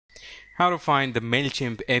How to find the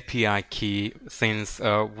MailChimp API key, since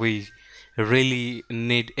we really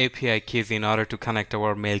need API keys in order to connect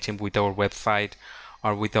our MailChimp with our website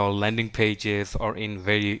or with our landing pages or in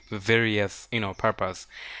various purpose.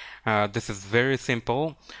 This is very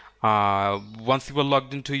simple. Once you are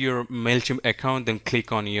logged into your MailChimp account, then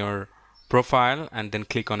click on your profile and then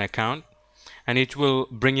click on account, and it will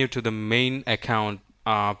bring you to the main account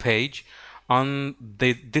page. On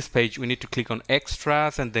this page, we need to click on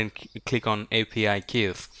extras and then click on API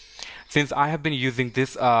keys. Since I have been using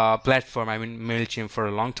this platform, I mean MailChimp, for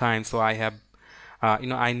a long time, so I have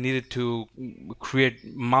I needed to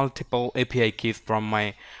create multiple API keys for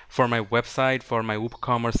my website, for my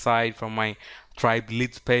WooCommerce site, for my Tribe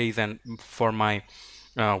leads page, and for my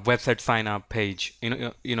website sign up page.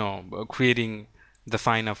 Creating the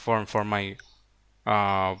sign up form for my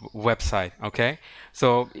website. Okay,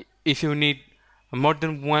 so if you need more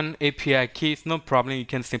than one API key, it's no problem. You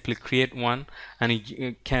can simply create one, and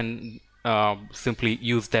you can simply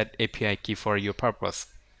use that API key for your purpose.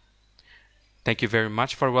 Thank you very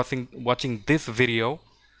much for watching this video.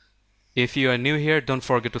 If you are new here, don't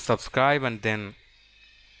forget to subscribe, and then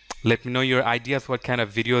let me know your ideas, what kind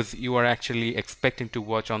of videos you are actually expecting to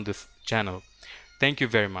watch on this channel. Thank you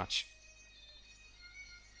very much.